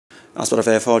As part of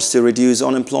efforts to reduce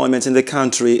unemployment in the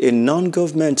country, a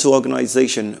non-governmental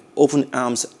organization, Open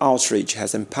Arms Outreach,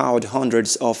 has empowered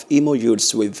hundreds of Imo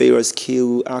youths with various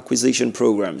skill acquisition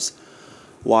programs.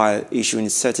 While issuing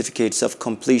certificates of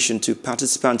completion to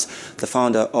participants, the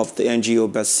founder of the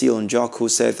NGO, Basil Njoku,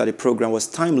 said that the program was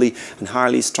timely and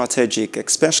highly strategic,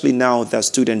 especially now that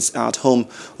students are at home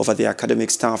over the Academic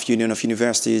Staff Union of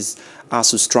Universities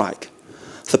ASU strike.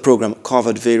 The program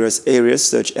covered various areas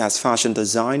such as fashion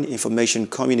design, information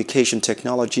communication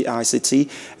technology, ICT,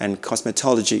 and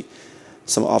cosmetology.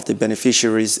 Some of the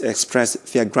beneficiaries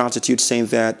expressed their gratitude, saying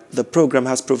that the program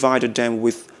has provided them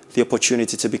with the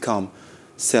opportunity to become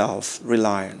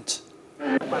self-reliant.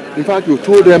 In fact, we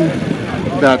told them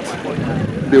that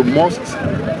they must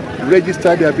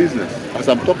register their business. As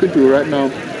I'm talking to you right now,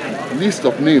 list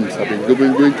of names have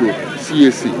been going to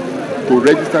CAC to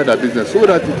register their business so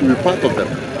that it will be part of them.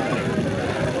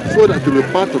 So that it will be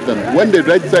part of them. When they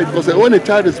register it, because when a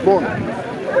child is born,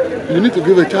 you need to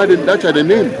give that child a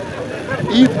name.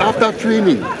 If after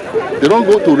training, they don't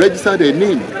go to register their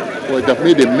name, or they've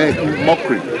made a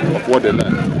mockery of what they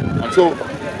learned. And so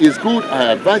it's good.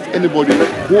 I advise anybody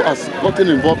who has gotten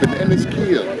involved in any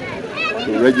skill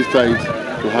to register it,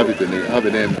 to have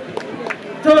a name.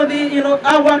 So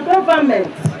our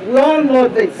government, we all know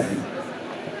this.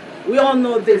 We all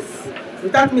know this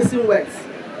without missing words.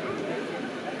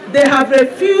 They have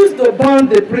refused to burn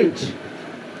the bridge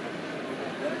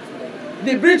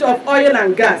of oil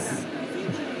and gas,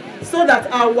 so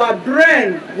that our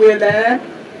brain will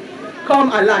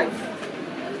come alive,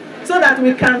 so that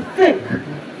we can think,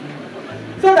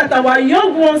 so that our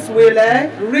young ones will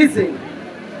reason.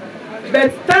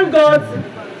 But thank God,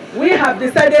 we have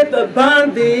decided to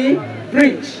burn the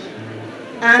bridge,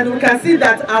 and we can see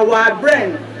that our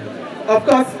brain, of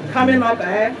course, coming up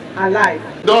alive.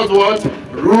 Does what?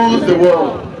 Rules the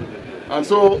world. And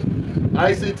so,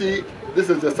 ICT, this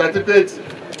is the certificate.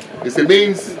 It's a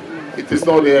means, it is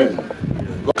not the end.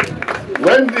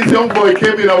 When this young boy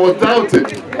came in, I was doubting.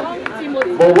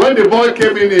 But when the boy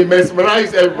came in, he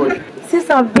mesmerized everybody. Since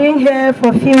I've been here for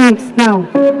a few weeks now,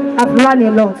 I've learned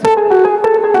a lot.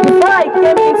 Before I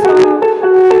came into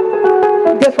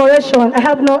decoration, I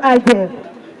had no idea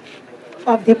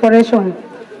of decoration.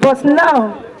 But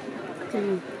now,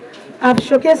 I've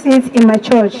showcased it in my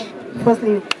church,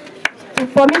 firstly,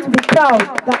 for me to be proud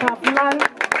that I've learned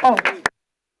all.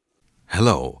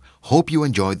 Hello, hope you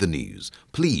enjoyed the news.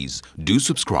 Please do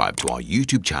subscribe to our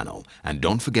YouTube channel and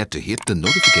don't forget to hit the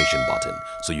notification button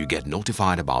so you get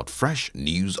notified about fresh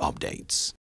news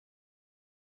updates.